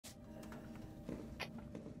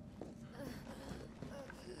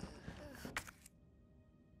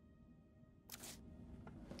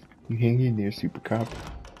You hang in there, Super Cop.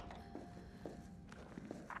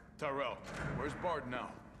 Tyrell, where's Bard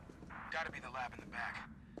now? Gotta be the lab in the back.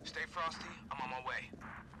 Stay frosty, I'm on my way.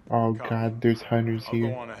 Oh Copy. god, there's hunters I'll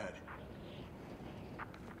here. go on ahead.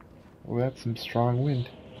 Well, that's some strong wind.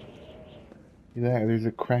 Look at that, there's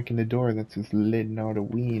a crack in the door that's just letting all the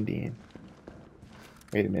wind in.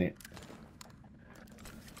 Wait a minute.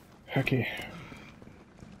 Okay.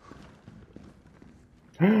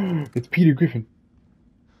 It's Peter Griffin.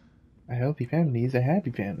 A healthy family is a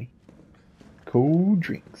happy family. Cold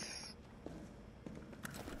drinks.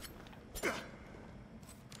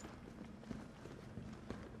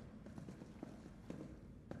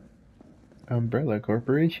 Umbrella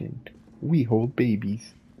Corporation. We hold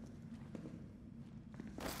babies.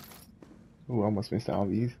 Oh, almost missed all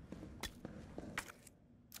these.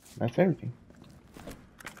 That's everything.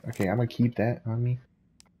 Okay, I'm gonna keep that on me.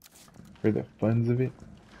 For the funs of it.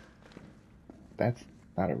 That's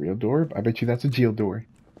not a real door. I bet you that's a jail door.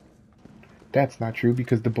 That's not true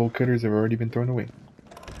because the bolt cutters have already been thrown away.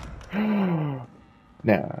 No,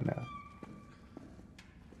 no.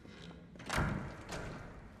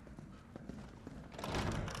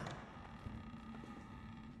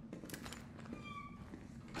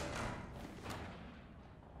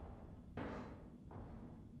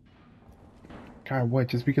 God, what?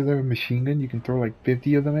 Just because I have a machine gun, you can throw like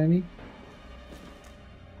 50 of them at me?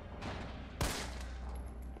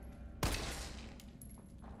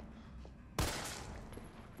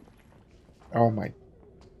 Oh my.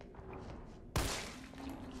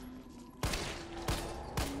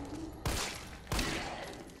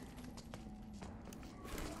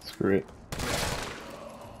 Screw it.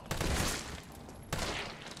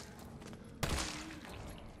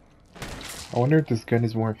 I wonder if this gun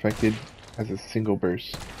is more effective as a single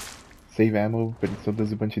burst. Save ammo, but it still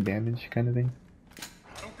does a bunch of damage kind of thing.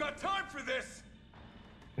 I don't got time for this!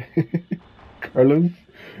 Carlos?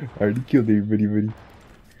 I already killed everybody, buddy.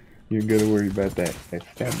 You ain't gotta worry about that. Let's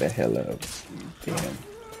stand the hell up. Damn.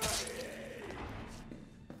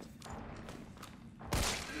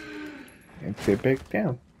 And sit back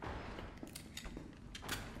down.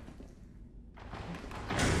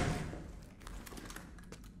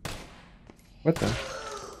 What the?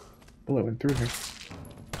 Bullet went through her.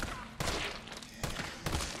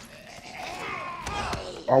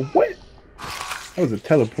 Oh, what? That was a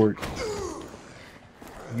teleport.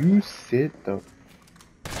 You sit the...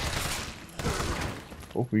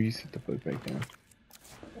 Hopefully you sit the fuck back down.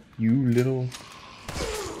 You little...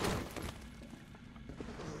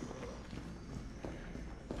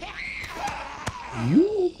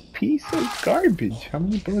 You piece of garbage. How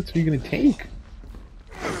many bullets are you gonna take?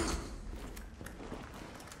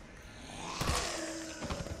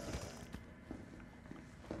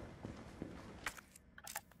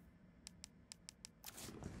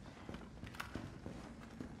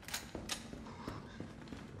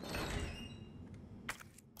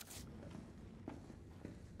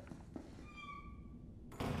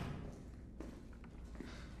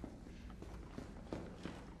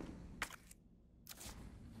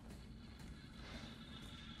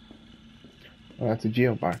 Oh, that's a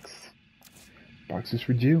jail box. Boxes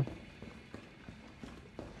for jail.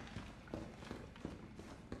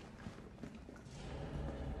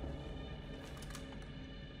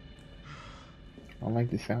 I don't like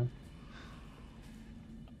the sound.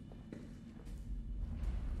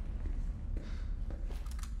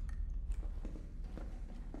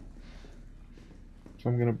 So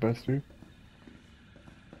I'm gonna bust through.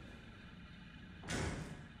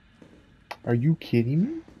 Are you kidding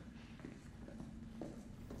me?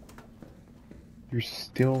 You're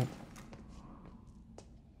still...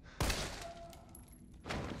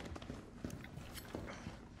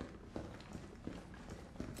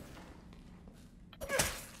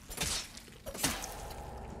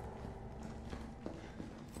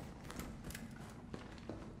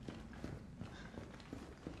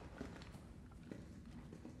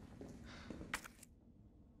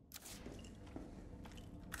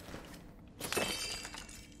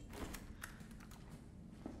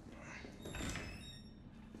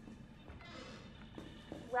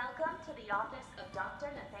 Welcome to the office of Dr.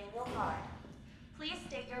 Nathaniel Bard. Please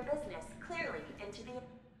state your business clearly into the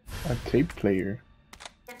A tape player.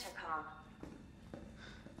 intercom.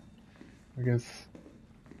 I guess...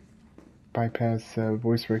 bypass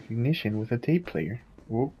voice recognition with a tape player.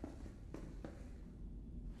 Whoa.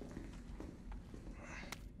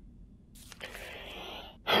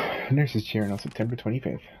 Nurse's cheering on September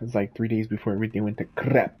 25th. It's like 3 days before everything went to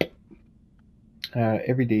crap.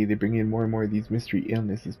 Every day they bring in more and more of these mystery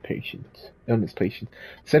illness patients.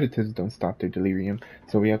 Sedatives don't stop their delirium,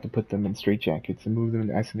 so we have to put them in straitjackets and move them to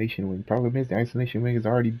the isolation wing. Problem is, the isolation wing is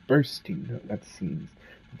already bursting at the seams.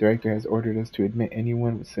 The director has ordered us to admit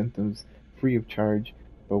anyone with symptoms free of charge,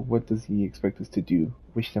 but what does he expect us to do?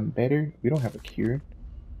 Wish them better? We don't have a cure.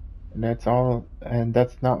 And that's all, and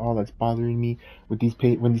that's not all that's bothering me. With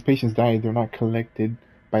when these patients die, they're not collected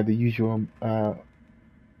by the usual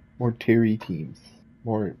mortuary teams.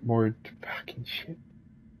 More fucking shit.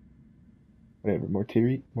 Whatever,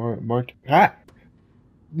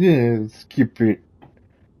 yeah, skip it.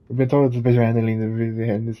 We've been told it's special handling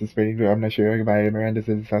and this is very good. I'm not sure about it. Miranda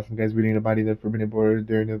says saw some guys reading the body of the forbidden board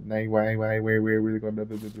during the night. Why, where, really going, blah,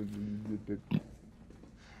 blah, blah, blah, blah, blah.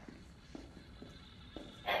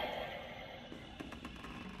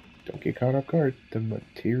 Don't get caught off guard. The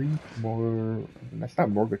mortuary, that's not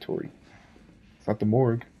morgatory. It's not the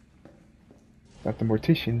morgue. It's not the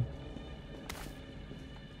mortician.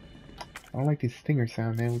 I don't like this stinger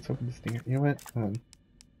sound, man. What's up with the stinger? You know what? Hold on.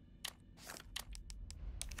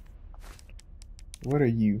 What are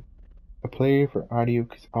you? A player for audio?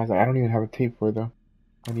 Cause I was like, I don't even have a tape for it, though.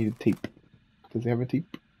 I need a tape. Does it have a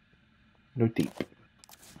tape? No tape.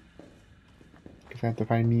 Guess I have to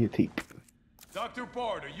find me a tape. Dr.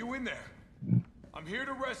 Bard, are you in there? I'm here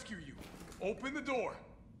to rescue you. Open the door.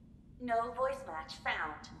 No voice match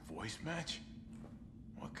found. Voice match?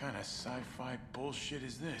 What kind of sci-fi bullshit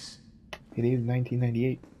is this? It is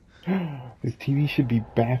 1998. This TV should be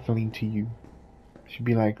baffling to you. It should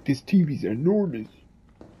be like, this TV's enormous.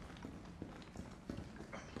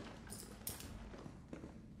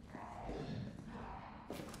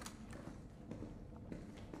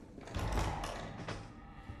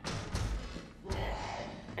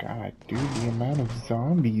 God, dude, the amount of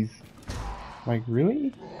zombies. Like,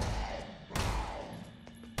 really?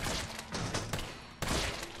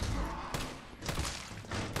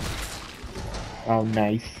 Oh,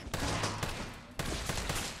 nice.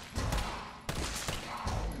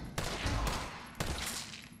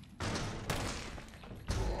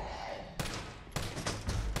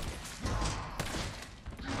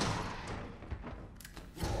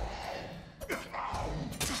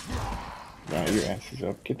 Nah, your ass is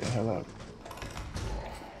up. Get the hell out.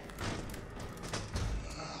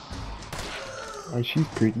 Oh, she's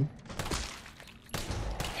pretty.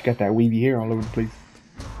 She got that wavy hair all over the place.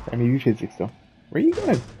 I mean, you physics though. Where are you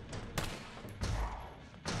going?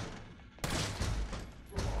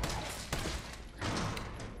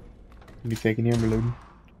 Give me a second here, I'm reloading.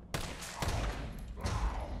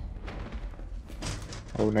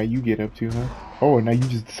 Oh, now you get up too, huh? Oh, now you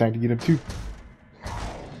just decide to get up too.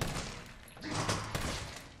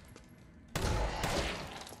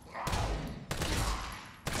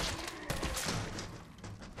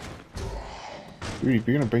 Dude, if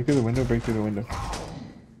you're gonna break through the window, break through the window.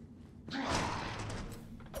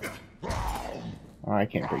 Oh, I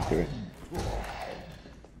can't break through it.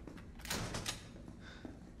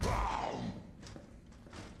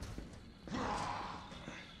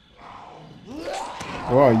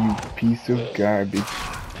 Oh, you piece of garbage.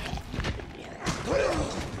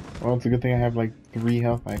 Well, it's a good thing I have like 3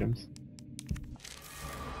 health items.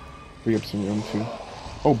 Free up some room too.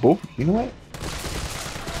 Oh, both? You know what?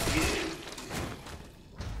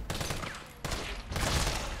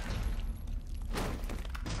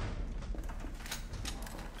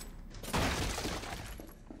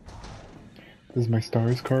 Does my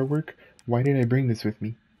stars car work? Why did I bring this with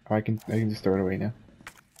me? Oh, I can just throw it away now.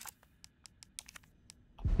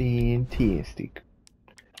 Fantastic.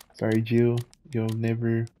 Sorry, Jill. You'll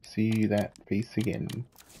never see that face again.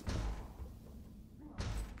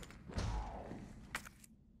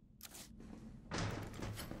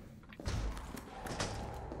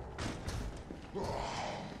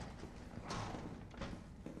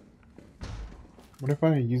 What if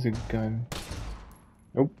I use a gun?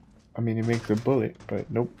 Nope. I mean, it makes a bullet, but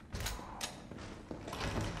nope.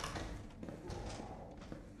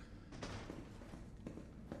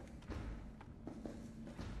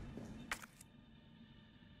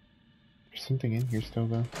 There's something in here still,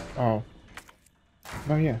 though. Oh.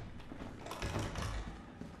 Oh, yeah.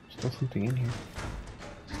 Still something in here.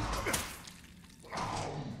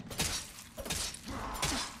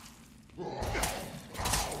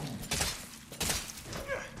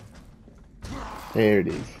 There it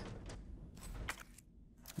is.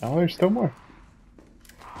 Oh, there's still more.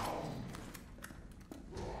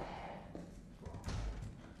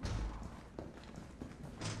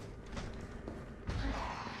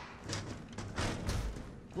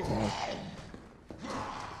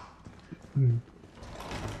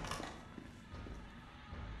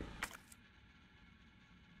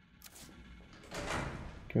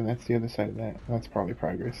 Okay, that's the other side of that. That's probably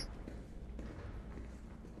progress.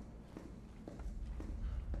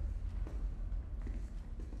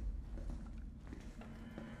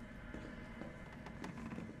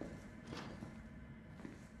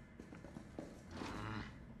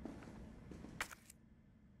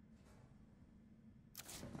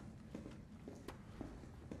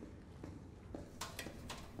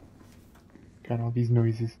 Got all these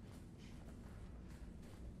noises.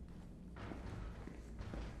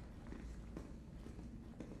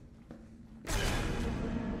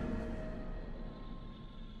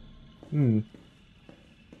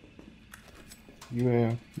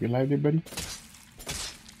 You you alive there, buddy?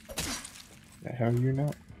 The hell you're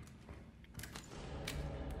not?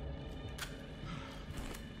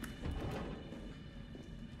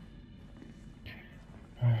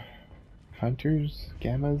 Hunters?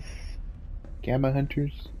 Gammas? Gamma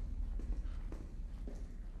hunters?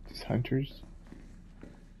 Just hunters?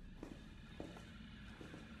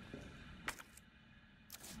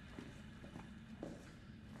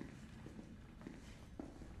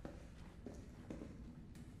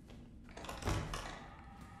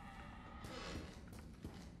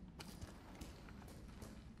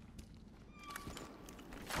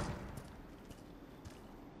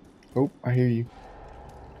 Oh, I hear you.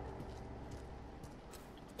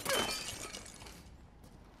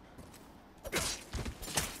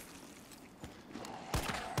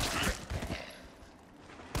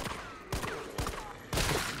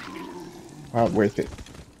 Worth it.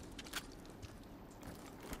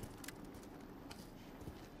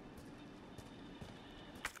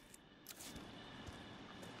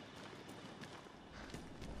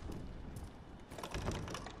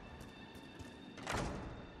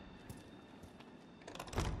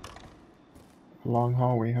 Long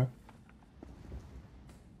hallway, huh?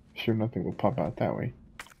 Sure nothing will pop out that way.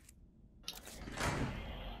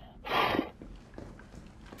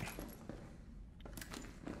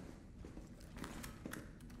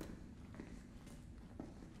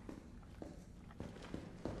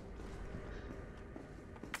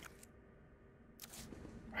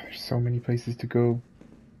 There's so many places to go.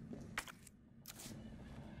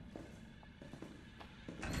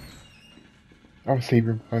 Oh, save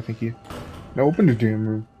room. Oh, thank you. Now open the damn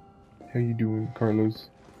room. How you doing, Carlos?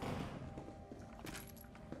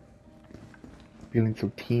 Feeling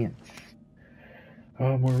so tense.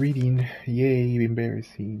 Oh, more reading. Yay,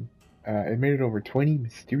 embarrassing. Admitted over 20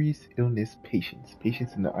 mysterious illness patients.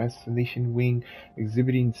 Patients in the isolation wing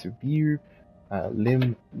exhibiting severe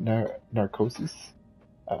limb narcosis,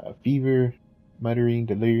 fever, muttering,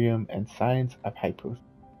 delirium, and signs of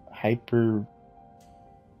hyperphagia?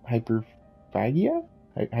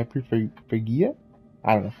 Hyperphagia?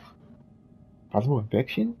 I don't know. Possible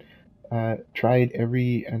infection? Tried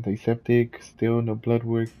every antiseptic, still no blood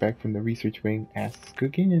work. Back from the research wing, asks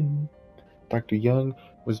again. Dr. Young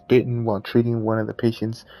was bitten while treating one of the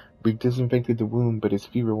patients. We disinfected the wound, but his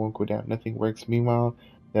fever won't go down. Nothing works. Meanwhile,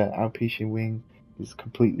 the outpatient wing is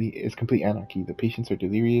complete anarchy. The patients are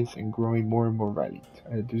delirious and growing more and more violent.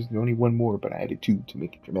 There's only one more, but I added two to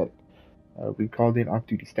make it dramatic. We called in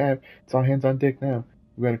off-duty staff. It's all hands on deck now.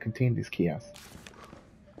 We gotta contain this chaos.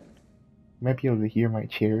 You might be able to hear my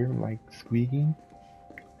chair like squeaking.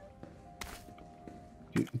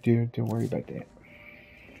 Dude, don't worry about that.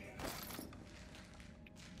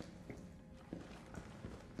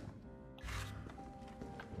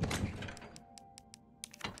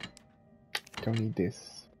 Don't need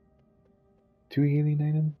this. 2 healing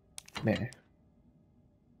items? Nah.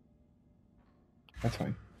 That's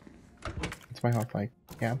fine. What's my health like?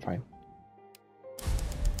 Yeah, I'm fine.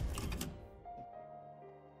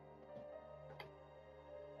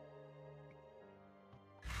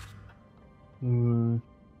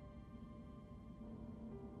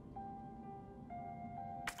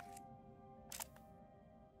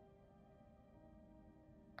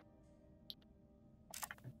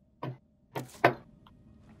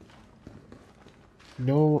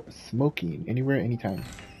 No smoking anywhere, anytime.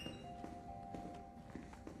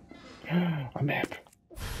 A map.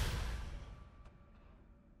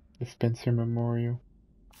 The Spencer Memorial.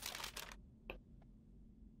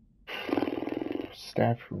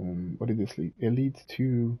 Staff room. What did this lead? It leads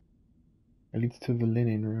to the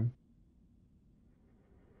linen room.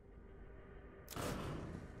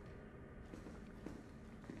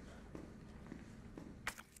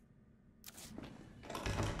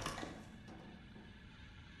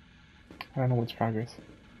 I don't know what's progress.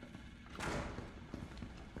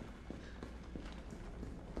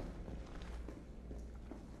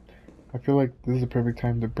 I feel like this is the perfect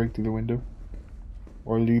time to break through the window.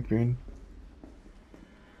 Or leap in.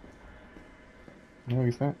 No,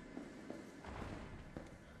 it's not.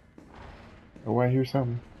 Oh, I hear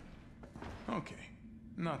something. Okay,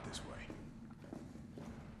 not this way.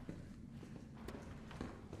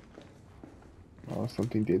 Oh,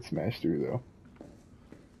 something did smash through, though.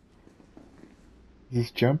 Is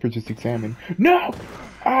this jump or just examine? No!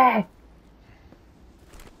 Ah!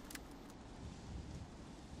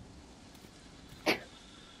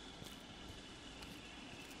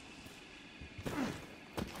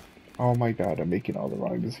 Oh my god, I'm making all the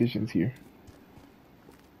wrong decisions here.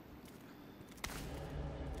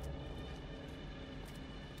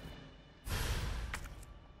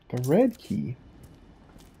 The red key.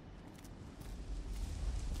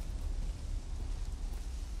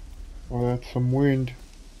 Oh, that's some wind.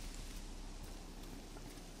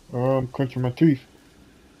 Oh, I'm clenching my teeth.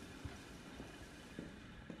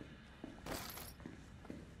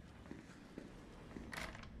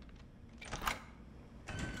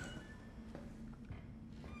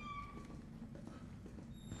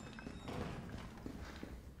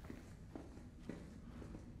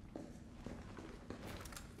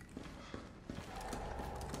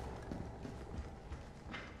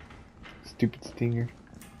 Stupid stinger.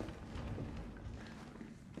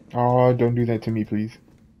 Oh, don't do that to me, please.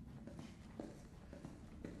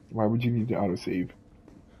 Why would you need to autosave?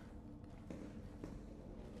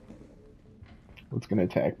 What's gonna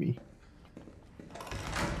attack me?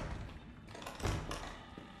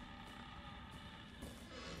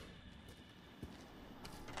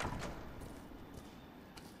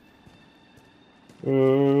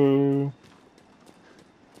 Uh...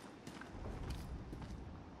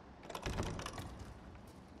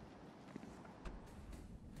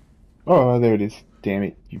 Oh, there it is. Damn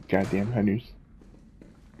it, you goddamn hunters.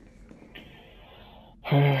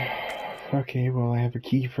 Okay, well, I have a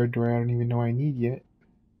key for a door I don't even know I need yet.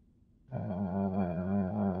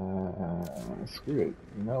 Screw it.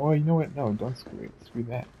 No, well, you know what? No, don't screw it. Screw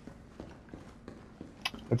that.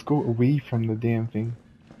 Let's go away from the damn thing.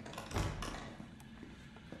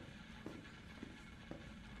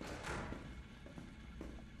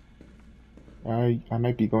 I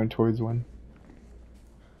might be going towards one.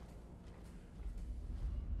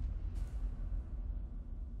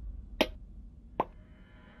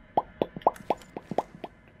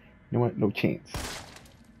 You know what? No chance.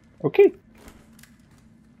 Okay.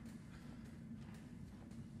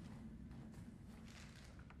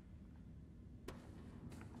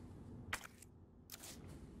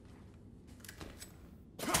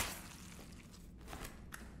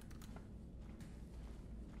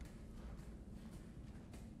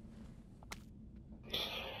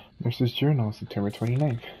 Nurse's Journal, September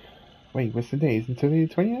 29th. Wait, what's the day? Isn't today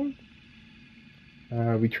the 29th?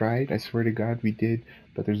 We tried. I swear to God we did,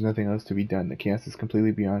 but there's nothing else to be done. The chaos is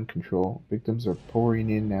completely beyond control. Victims are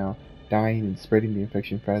pouring in now, dying and spreading the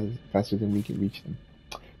infection faster than we can reach them.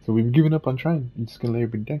 So we've given up on trying. I'm just gonna let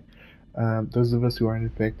everybody die. Those of us who aren't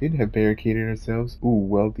infected have barricaded ourselves. Ooh,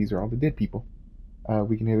 well, these are all the dead people.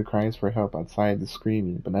 We can hear the cries for help outside, the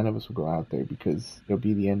screaming, but none of us will go out there because it'll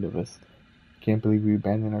be the end of us. Can't believe we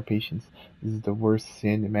abandoned our patients. This is the worst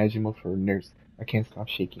sin imaginable for a nurse. I can't stop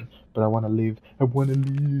shaking, but I want to live. I want to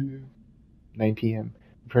live. 9 p.m.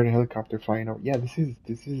 We've heard a helicopter flying over. Yeah, this is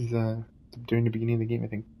during the beginning of the game, I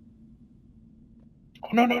think. Oh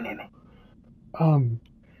no no no no.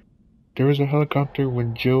 There was a helicopter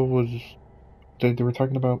when Jill was. They were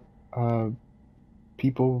talking about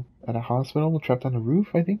people at a hospital trapped on a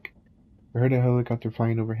roof, I think. I heard a helicopter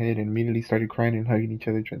flying overhead and immediately started crying and hugging each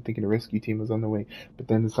other, thinking a rescue team was on the way. But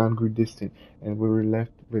then the sound grew distant, and we were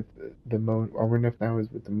left with the moan. All we're left now is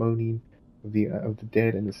with the moaning of the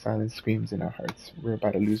dead and the silent screams in our hearts. We're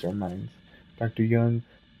about to lose our minds. Dr. Young,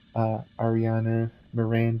 Ariana,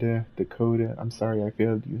 Miranda, Dakota. I'm sorry I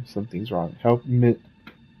failed you. Something's wrong. Help me.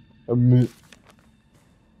 Help me.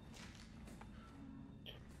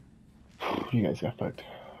 You guys got fucked.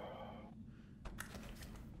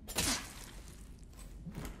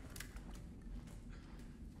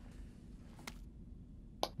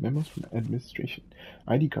 Memos from administration.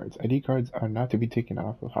 ID cards. ID cards are not to be taken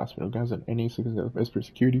off of hospital grounds on any circumstance as per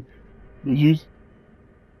security measures.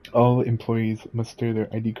 All employees must store their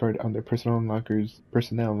ID card on their personnel lockers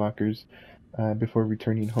before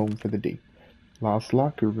returning home for the day. Lost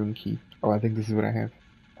locker room key. Oh, I think this is what I have.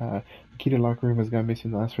 The key to the locker room has gone missing.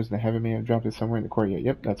 The last person to have it may have dropped it somewhere in the courtyard.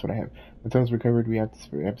 Yep, that's what I have. Until it's recovered, we have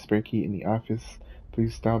a spare key in the office.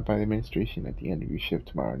 Please stop by the administration at the end of your shift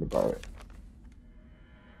tomorrow to borrow it.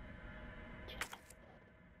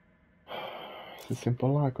 It's a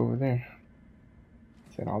simple lock over there.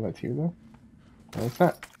 Is that all that's here, though? No, it's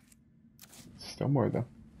not. Still more, though.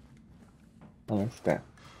 Oh, that's that.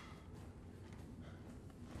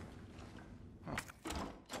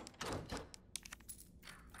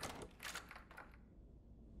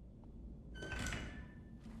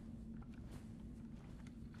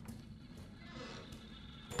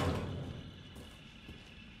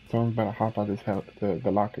 Someone's about to hop on this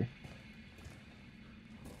the locker.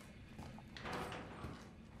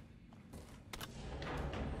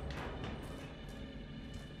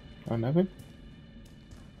 Oh, nothing?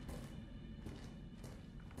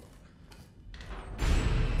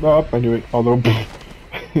 Oh, I knew it. Although,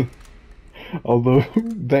 although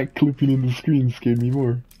that clipping in the screen scared me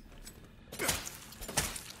more.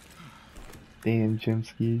 Damn jump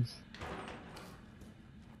scares.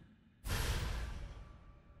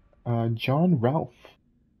 John Ralph,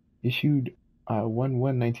 issued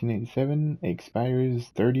 1/1/1997, expires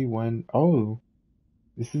 31. Oh,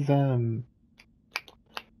 this is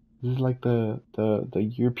like the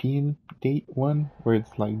European date one where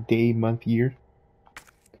it's like day, month, year.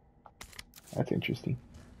 That's interesting.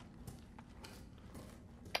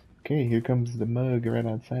 Okay, here comes the mug right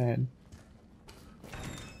outside.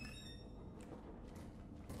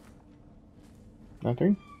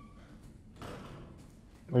 Nothing?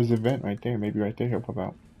 There's a vent right there. Maybe right there he'll pop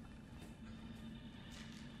out.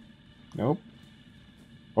 Nope.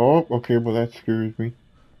 Oh, okay, well that scares me.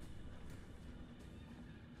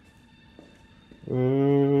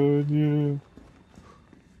 Yeah.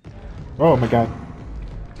 Oh my god.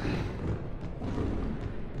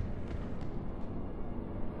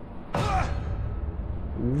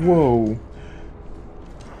 Whoa.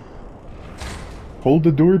 Hold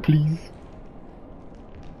the door, please.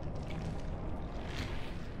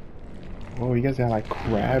 Oh, you guys got like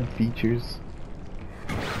crab features.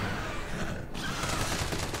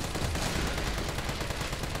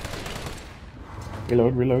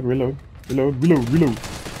 Reload, reload, reload, reload, reload, reload.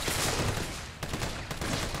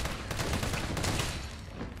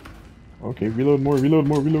 Okay, reload more, reload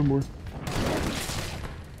more, reload more.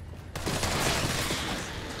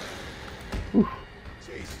 Whew.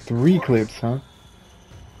 3 clips, huh?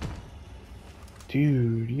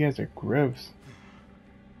 Dude, you guys are gross.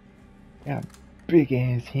 Got big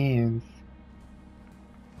ass hands.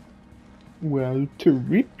 Well, to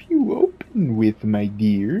rip you open with, my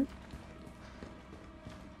dear.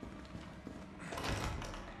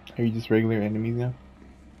 Are you just regular enemies now?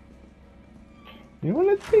 You know what?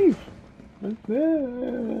 Let's save. Let's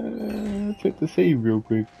hit the save real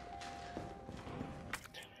quick.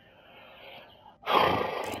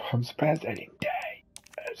 I'm surprised I didn't die.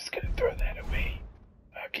 I'm just gonna throw that away.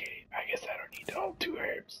 Okay, I guess I don't need all 2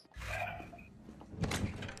 herbs.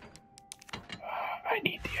 I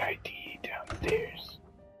need the ID downstairs.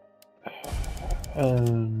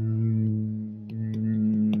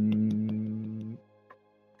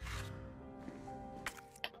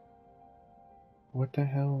 What the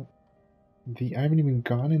hell? I haven't even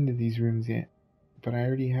gone into these rooms yet, but I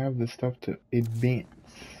already have the stuff to advance.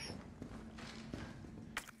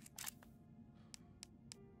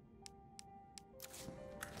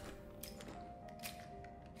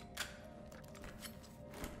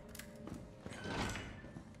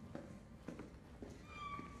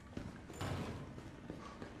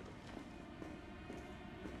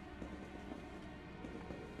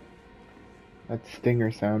 That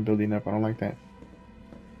stinger sound building up, I don't like that.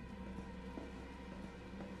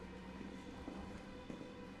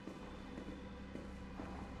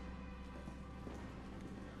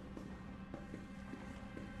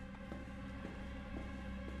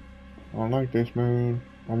 I don't like this, man.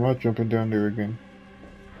 I'm not jumping down there again.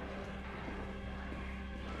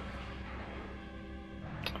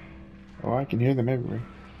 Oh, I can hear them everywhere.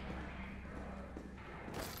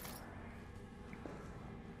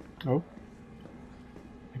 Oh.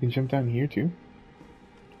 I can jump down here too.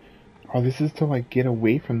 Oh, this is to like get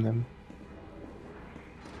away from them.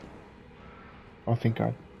 Oh, thank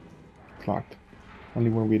God. It's locked. Only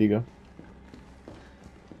one way to go.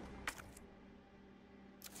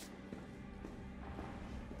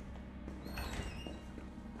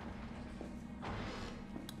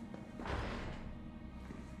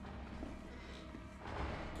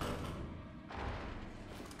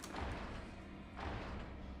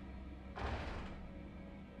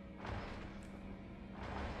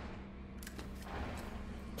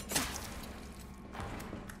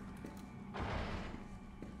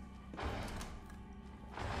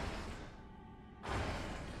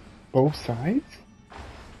 Both sides?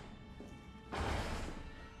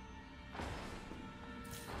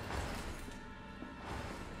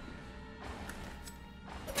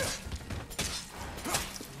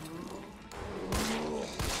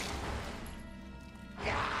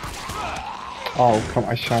 Oh, come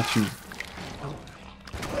on, I shot you.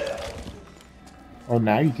 Oh,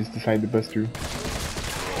 now you just decided to bust through.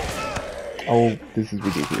 Oh, this is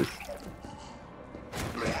ridiculous.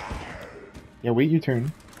 Yeah, wait your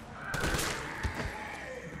turn.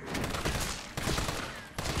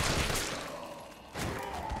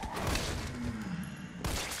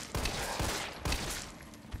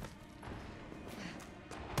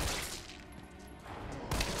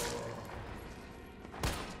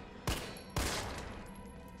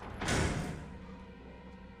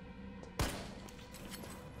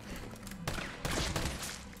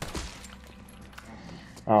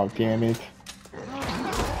 Oh, damn it.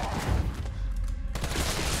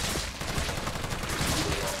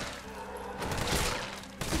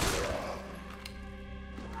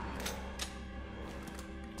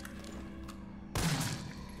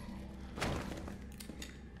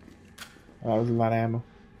 Oh, that was a lot of ammo.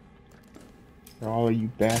 For all of you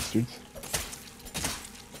bastards.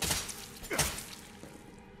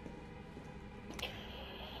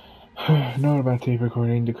 Note about tape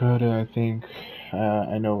recording. Dakota, I think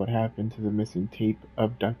I know what happened to the missing tape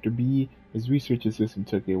of Dr. B. His research assistant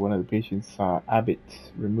took it. One of the patients saw Abbott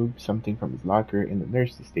remove something from his locker in the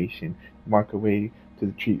nurse's station, walk away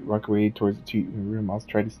towards the treatment room. I'll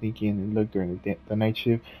try to sneak in and look during the night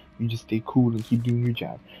shift. You just stay cool and keep doing your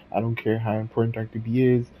job. I don't care how important Dr. B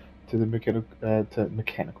is to the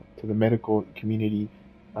medical community.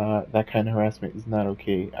 That kind of harassment is not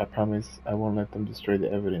okay. I promise I won't let them destroy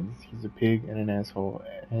the evidence. He's a pig and an asshole,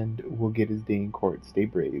 and will get his day in court. Stay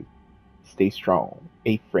brave. Stay strong.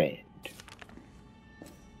 A friend.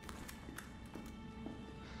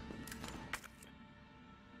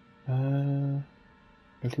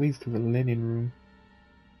 This leads to the linen room.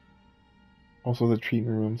 Also the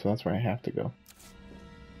treatment room, so that's where I have to go.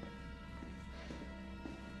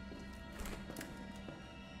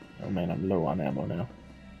 Oh man, I'm low on ammo now.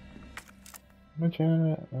 Much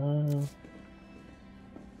okay,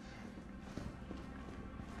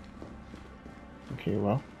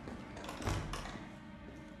 well.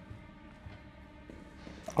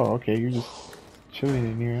 Oh, okay, you're just chilling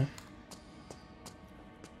in here.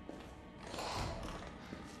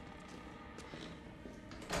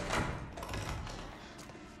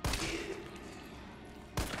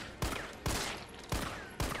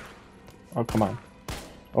 Oh, come on.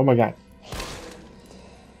 Oh my god.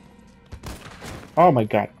 Oh my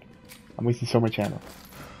god. I'm wasting so much ammo.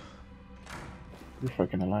 You're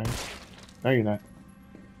fucking alive. No, you're not.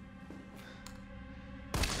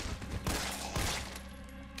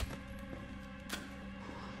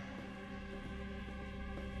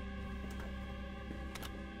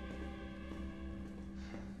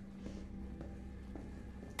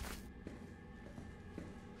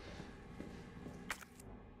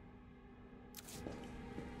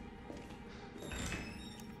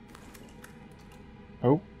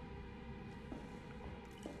 Oh.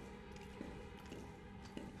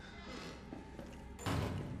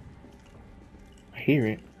 I hear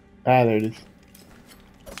it. Ah, there it is.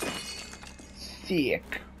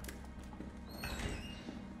 Sick.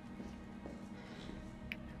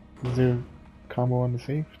 Is there a combo on the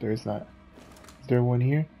safe? There is not. Is there one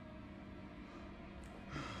here?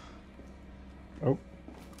 Oh.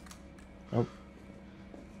 Nope.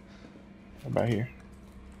 About here.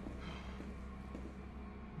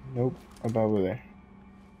 Nope. About over there.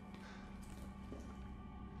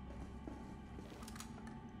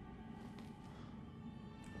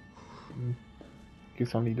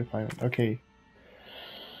 Guess I'll need to find one. Okay.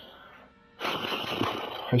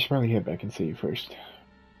 I should probably head back and save first.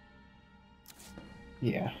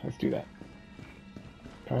 Yeah, let's do that.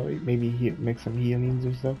 Probably, maybe make some healings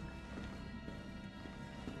or stuff.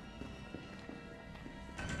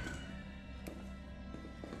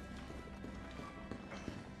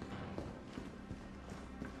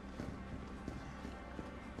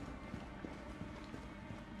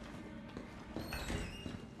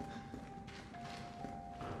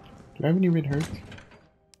 Do I have any red hearts?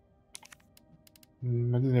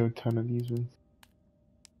 I just have a ton of these ones.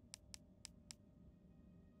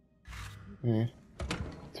 Eh,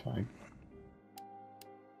 it's fine.